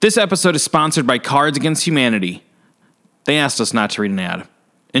This episode is sponsored by Cards Against Humanity. They asked us not to read an ad.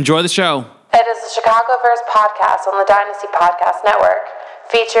 Enjoy the show. It is the Chicagoverse podcast on the Dynasty Podcast Network,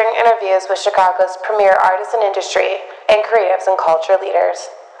 featuring interviews with Chicago's premier artists in industry and creatives and culture leaders.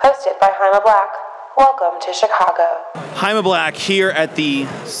 Hosted by Jaime Black. Welcome to Chicago. Jaime Black here at the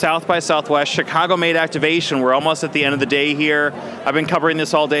South by Southwest Chicago Made activation. We're almost at the end of the day here. I've been covering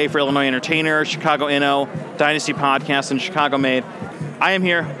this all day for Illinois Entertainer, Chicago Inno, Dynasty Podcast, and Chicago Made. I am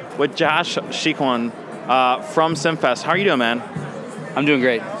here with Josh Chicoine from CIMMfest. How are you doing, man? I'm doing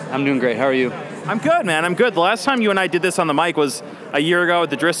great. How are you? I'm good, man. I'm good. The last time you and I did this on the mic was a year ago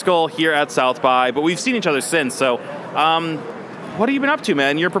at the Driscoll here at South by, but we've seen each other since. So what have you been up to,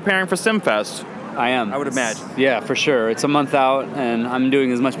 man? You're preparing for CIMMfest. I am. I would imagine. Yeah, for sure. It's a month out, and I'm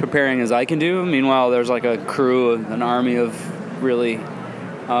doing as much preparing as I can do. Meanwhile, there's like a crew, an army of really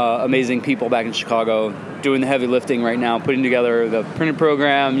amazing people back in Chicago doing the heavy lifting right now, putting together the printed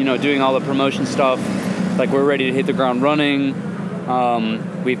program, doing all the promotion stuff. Like, we're ready to hit the ground running.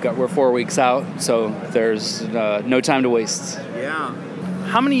 We're 4 weeks out, so there's no time to waste. Yeah.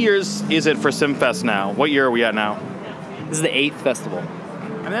 How many years is it for CIMMfest now? What year are we at now? This is the 8th festival.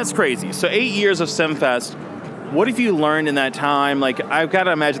 I mean, that's crazy. So 8 years of CIMMfest. What have you learned in that time? Like, I've got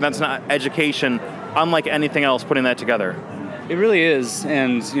to imagine that's not education unlike anything else putting that together. It really is.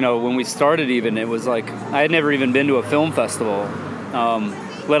 And, when we started even, it was like, I had never even been to a film festival,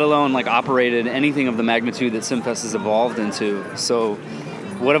 let alone like operated anything of the magnitude that CIMMfest has evolved into. So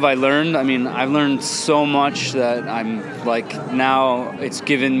what have I learned? I mean, I've learned so much that I'm like, now it's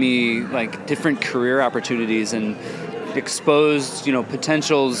given me like different career opportunities and exposed,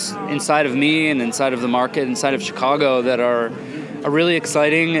 potentials inside of me and inside of the market, inside of Chicago that are really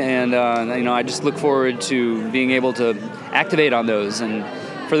exciting. And, I just look forward to being able to activate on those. And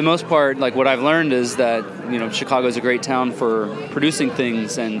for the most part, like, what I've learned is that, Chicago is a great town for producing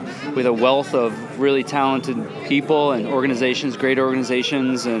things, and with a wealth of really talented people and organizations, great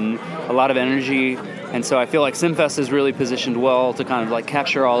organizations, and a lot of energy. And so I feel like CIMMfest is really positioned well to kind of like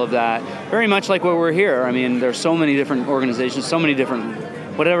capture all of that, very much like what we're here. I mean, there's so many different organizations, so many different,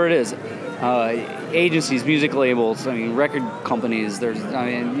 whatever it is, agencies, music labels, record companies. You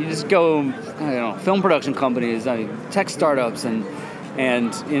just go, film production companies, tech startups, and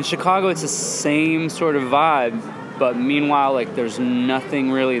in Chicago it's the same sort of vibe, but meanwhile, like, there's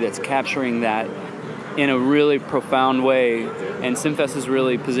nothing really that's capturing that in a really profound way. And CIMMfest is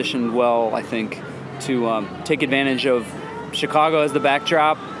really positioned well, I think, to take advantage of Chicago as the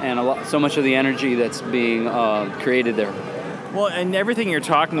backdrop and so much of the energy that's being created there. Well, and everything you're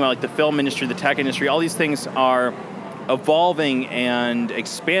talking about, like the film industry, the tech industry, all these things are evolving and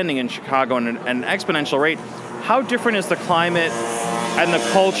expanding in Chicago at an exponential rate. How different is the climate and the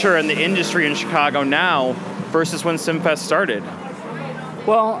culture and the industry in Chicago now versus when CIMMfest started?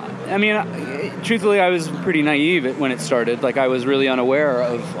 Well, truthfully, I was pretty naive when it started. Like, I was really unaware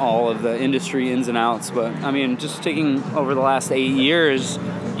of all of the industry ins and outs. But, just taking over the last 8 years,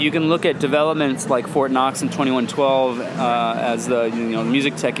 you can look at developments like Fort Knox in 2112 as the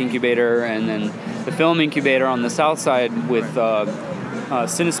music tech incubator, and then the film incubator on the south side with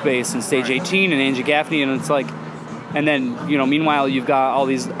Cinespace and Stage 18 and Angie Gaffney, and it's like, and then, meanwhile, you've got all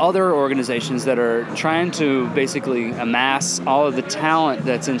these other organizations that are trying to basically amass all of the talent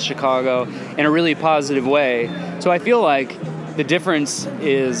that's in Chicago in a really positive way. So I feel like the difference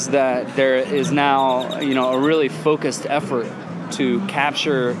is that there is now, a really focused effort to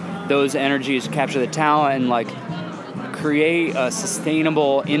capture those energies, capture the talent, and like create a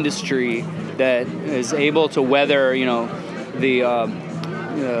sustainable industry that is able to weather, the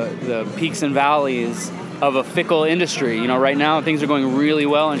peaks and valleys of a fickle industry. Right now things are going really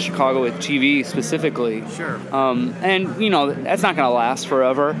well in Chicago with TV specifically. Sure. And that's not going to last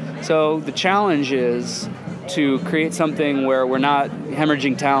forever. So the challenge is to create something where we're not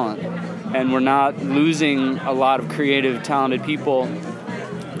hemorrhaging talent and we're not losing a lot of creative, talented people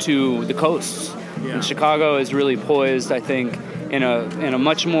to the coasts. Yeah. And Chicago is really poised, I think, in a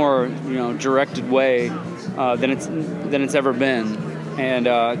much more directed way than it's ever been. And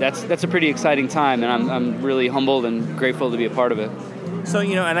that's a pretty exciting time, and I'm really humbled and grateful to be a part of it. So,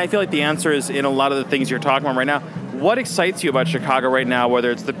 and I feel like the answer is in a lot of the things you're talking about right now. What excites you about Chicago right now,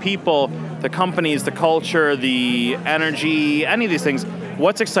 whether it's the people, the companies, the culture, the energy, any of these things?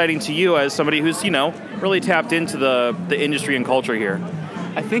 What's exciting to you as somebody who's, really tapped into the industry and culture here?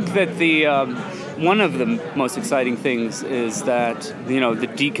 I think that the one of the most exciting things is that, the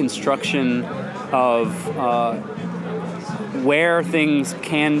deconstruction of where things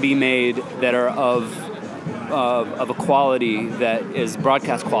can be made that are of a quality that is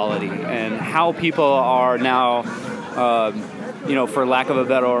broadcast quality, and how people are now for lack of a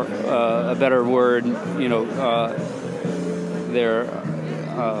better word, they're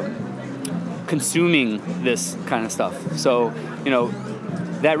consuming this kind of stuff. So,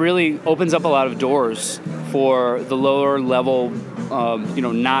 that really opens up a lot of doors for the lower level,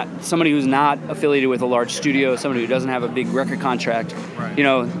 not somebody who's not affiliated with a large studio, somebody who doesn't have a big record contract. Right.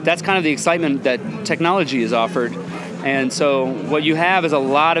 That's kind of the excitement that technology is offered. And so what you have is a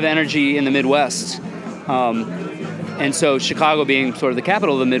lot of energy in the Midwest. And so Chicago being sort of the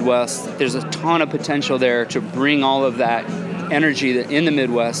capital of the Midwest, there's a ton of potential there to bring all of that energy in the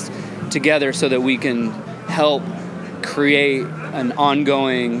Midwest together so that we can help create an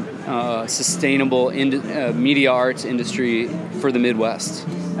ongoing, sustainable media arts industry for the Midwest.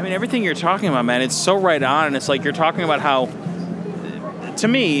 I mean, everything you're talking about, man, it's so right on, and it's like you're talking about how, to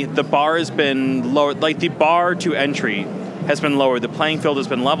me, the bar has been lowered, like the bar to entry has been lowered, the playing field has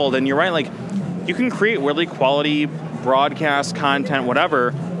been leveled, and you're right, like, you can create really quality broadcast content,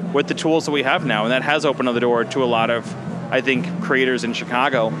 whatever, with the tools that we have now, and that has opened the door to a lot of, I think, creators in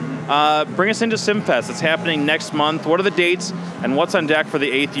Chicago. Bring us into CIMMfest. It's happening next month. What are the dates, and what's on deck for the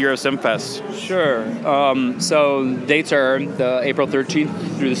 8th year of CIMMfest? Sure. So dates are the April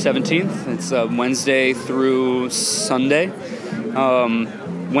 13th through the 17th. It's Wednesday through Sunday.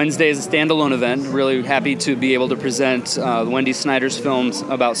 Wednesday is a standalone event. Really happy to be able to present Wendy Snyder's films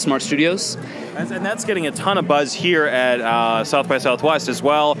about smart studios. And that's getting a ton of buzz here at South by Southwest as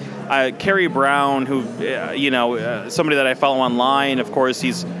well. Kerry Brown, who, somebody that I follow online, of course,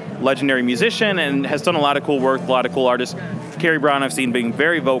 he's a legendary musician and has done a lot of cool work, a lot of cool artists. Kerry Brown I've seen being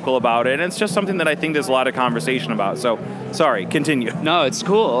very vocal about it, and it's just something that I think there's a lot of conversation about. So, sorry, continue. No, it's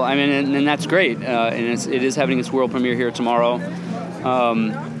cool. I mean, and that's great. And it is having its world premiere here tomorrow.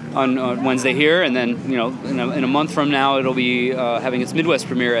 On Wednesday here, and then in a month from now it'll be having its Midwest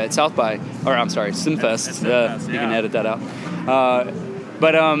premiere at CIMMfest. You can edit that out.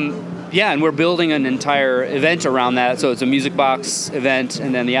 And we're building an entire event around that. So it's a music box event,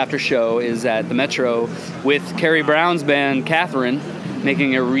 and then the after show is at the Metro with Kerry Brown's band Catherine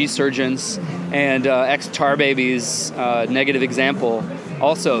making a resurgence, and ex-Tar Baby's Negative Example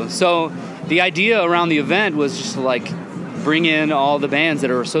also. So the idea around the event was just like bring in all the bands that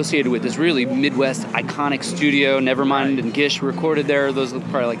are associated with this really Midwest iconic studio. Nevermind and Gish recorded there. Those are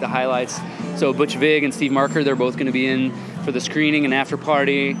probably like the highlights. So Butch Vig and Steve Marker, they're both going to be in for the screening and after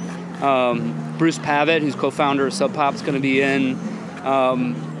party. Bruce Pavitt, who's co-founder of Sub Pop, is going to be in.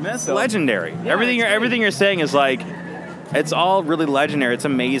 That's legendary. Yeah, everything you're saying is like, it's all really legendary. It's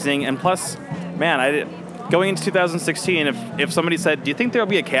amazing. And plus, man, going into 2016, if somebody said, do you think there'll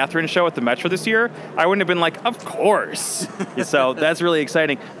be a Catherine show at the Metro this year? I wouldn't have been like, of course. So that's really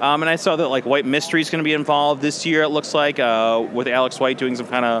exciting. And I saw that like White Mystery is going to be involved this year, it looks like, with Alex White doing some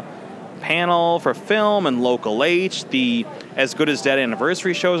kind of panel for film, and Local H. The As Good as Dead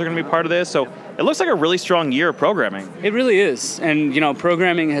anniversary shows are going to be part of this. So it looks like a really strong year of programming. It really is. And,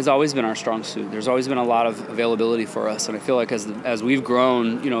 programming has always been our strong suit. There's always been a lot of availability for us. And I feel like as we've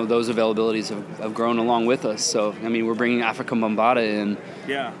grown, those availabilities have grown along with us. So, I mean, we're bringing Africa Bambaataa in,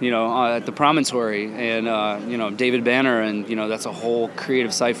 at the Promontory, and, David Banner, and, that's a whole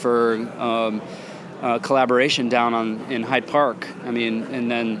creative cipher collaboration down in Hyde Park. I mean,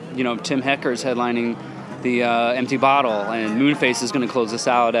 and then, Tim Hecker's headlining the Empty Bottle, and Moonface is going to close us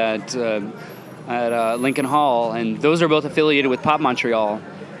out at Lincoln Hall, and those are both affiliated with Pop Montreal,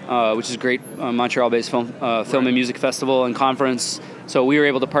 which is a great Montreal-based film and music festival and conference. So we were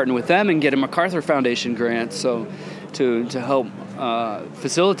able to partner with them and get a MacArthur Foundation grant, so to help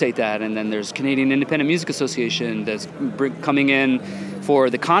facilitate that. And then there's Canadian Independent Music Association that's coming in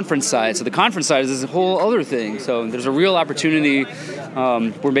for the conference side. So the conference side is a whole other thing. So there's a real opportunity.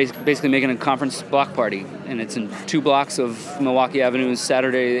 We're basically making a conference block party, and it's in 2 blocks of Milwaukee Avenue,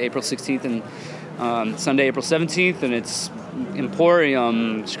 Saturday, April 16th, and Sunday, April 17th. And it's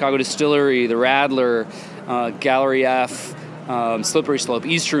Emporium, Chicago Distillery, the Radler, Gallery F, Slippery Slope,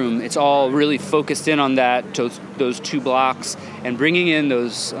 East Room. It's all really focused in on those 2 blocks, and bringing in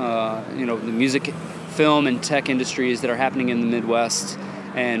those, the music, film, and tech industries that are happening in the Midwest.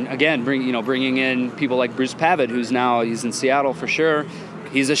 And again, bringing in people like Bruce Pavitt, he's in Seattle for sure.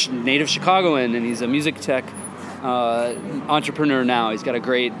 He's a native Chicagoan, and he's a music tech entrepreneur now. He's got a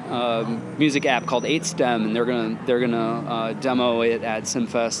great music app called 8STEM, and they're gonna demo it at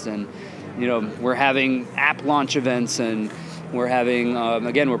CIMMfest. And we're having app launch events, and we're having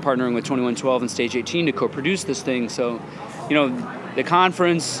we're partnering with 2112 and Stage 18 to co-produce this thing. So the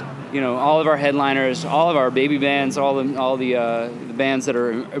conference, all of our headliners, all of our baby bands, all the bands that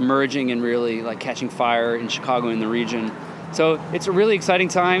are emerging and really like catching fire in Chicago and the region. So it's a really exciting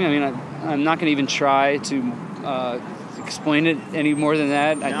time. I mean, I'm not going to even try to explain it any more than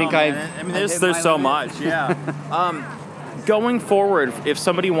that. There's so much. Yeah. Going forward, if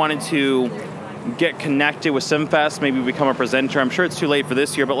somebody wanted to get connected with CIMMfest, maybe become a presenter, I'm sure it's too late for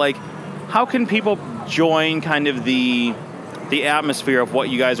this year, but like, how can people join kind of the atmosphere of what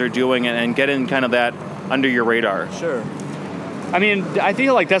you guys are doing and get in kind of that under your radar? Sure. I mean, I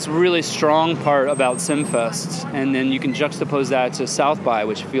feel like that's a really strong part about CIMMfest, and then you can juxtapose that to South by,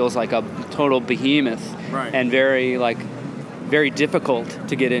 which feels like a total behemoth, right, and very difficult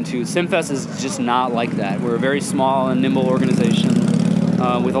to get into. CIMMfest is just not like that. We're a very small and nimble organization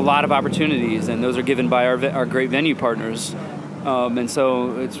with a lot of opportunities, and those are given by our great venue partners. And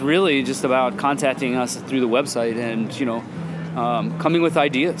so it's really just about contacting us through the website and, coming with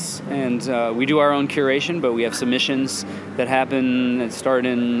ideas. And we do our own curation, but we have submissions that happen that start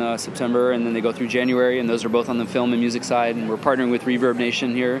in September, and then they go through January, and those are both on the film and music side. And we're partnering with Reverb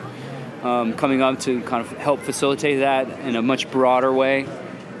Nation here, coming up to kind of help facilitate that in a much broader way.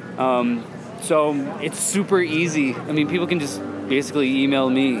 So it's super easy. I mean, people can just basically email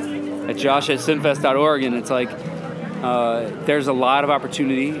me at josh@cimmfest.org, and it's like, there's a lot of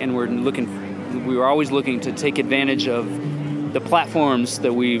opportunity, and we're always looking to take advantage of the platforms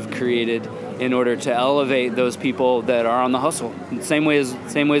that we've created in order to elevate those people that are on the hustle, the same way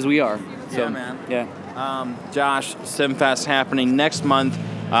as we are. So, yeah, man. Yeah. Josh, CIMMfest happening next month.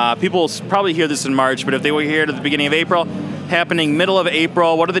 People will probably hear this in March, but if they were here at the beginning of April, happening middle of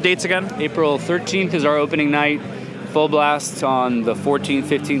April. What are the dates again? April 13th is our opening night. Full blast on the 14th,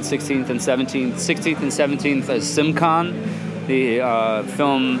 15th, 16th, and 17th. 16th and 17th is CIMMCon, the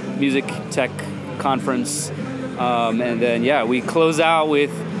film music tech conference. And then, we close out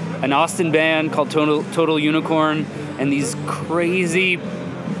with an Austin band called Total Unicorn, and these crazy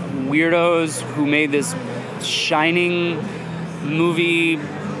weirdos who made this Shining movie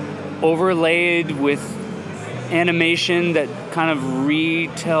overlaid with animation that kind of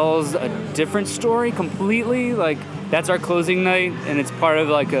retells a different story completely. Like, that's our closing night, and it's part of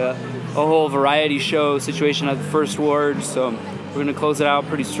like a whole variety show situation at the First Ward. So we're gonna close it out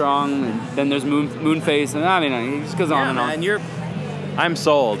pretty strong, and then there's Moonface, and it just goes on and on. I'm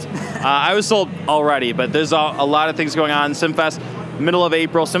sold. I was sold already, but there's a lot of things going on. CIMMfest, middle of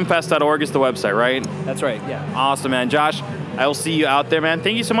April. CIMMfest.org is the website, right? That's right. Yeah. Awesome, man. Josh, I will see you out there, man.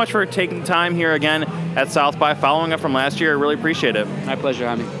 Thank you so much for taking time here again at South by, following up from last year. I really appreciate it. My pleasure,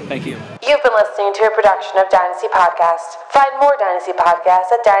 Jaime. Thank you. You've been listening to a production of Dynasty Podcast. Find more Dynasty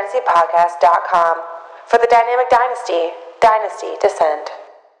Podcasts at dynastypodcast.com. For the Dynamic Dynasty, Dynasty Descend.